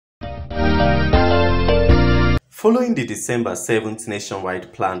Following the December 7th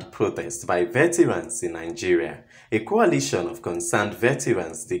nationwide planned protest by veterans in Nigeria, a coalition of concerned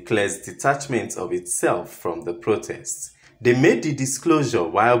veterans declares detachment of itself from the protests. They made the disclosure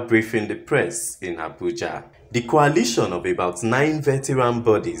while briefing the press in Abuja. The coalition of about 9 veteran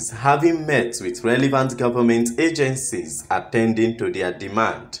bodies, having met with relevant government agencies attending to their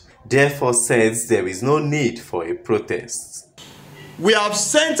demand, therefore says there is no need for a protest. We have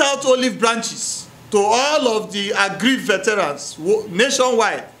sent out olive branches to all of the aggrieved veterans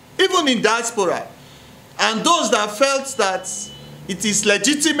nationwide, even in diaspora, and those that felt that it is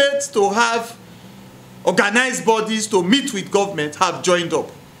legitimate to have organized bodies to meet with government have joined up.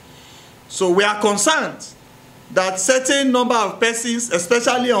 So we are concerned that certain number of persons,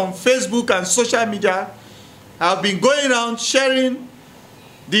 especially on Facebook and social media, have been going around sharing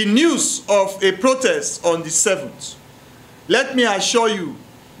the news of a protest on the 7th. Let me assure you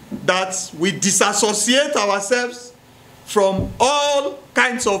that we disassociate ourselves from all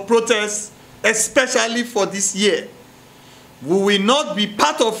kinds of protests, especially for this year. We will not be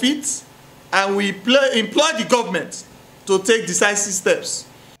part of it, and we employ the government to take decisive steps.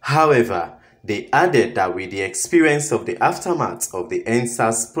 However, they added that with the experience of the aftermath of the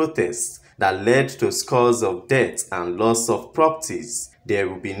NSAS protests that led to scores of deaths and loss of properties, there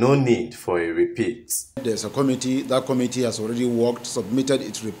will be no need for a repeat. There's a committee. That committee has already worked, submitted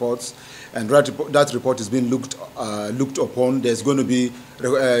its reports, and that report is being looked upon. There's going to be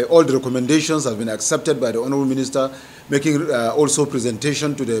all the recommendations have been accepted by the Honourable Minister, making also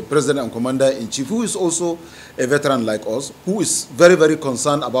presentation to the President and Commander-in-Chief, who is also a veteran like us, who is very, very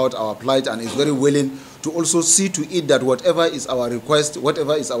concerned about our plight and is very willing to also see to it that whatever is our request,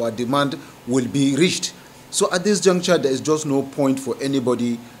 whatever is our demand will be reached. So at this juncture, there is just no point for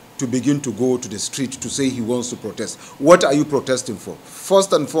anybody to begin to go to the street to say he wants to protest. What are you protesting for?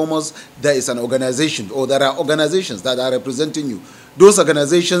 First and foremost, there is an organization, or there are organizations that are representing you. Those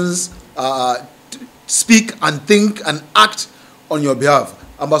organizations speak and think and act on your behalf.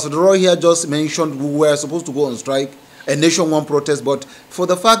 Ambassador Roy here just mentioned we were supposed to go on strike, a nationwide protest, but for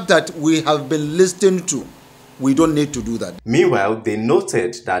the fact that we have been listened to, we don't need to do that. Meanwhile, they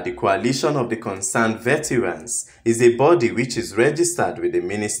noted that the coalition of the concerned veterans is a body which is registered with the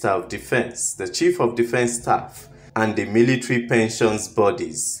Minister of Defense, the Chief of Defense Staff, and the military pensions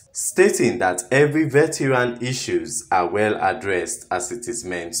bodies, stating that every veteran issues are well addressed as it is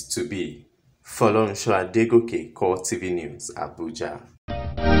meant to be. Folorunso Adegoke, Core TV News, Abuja.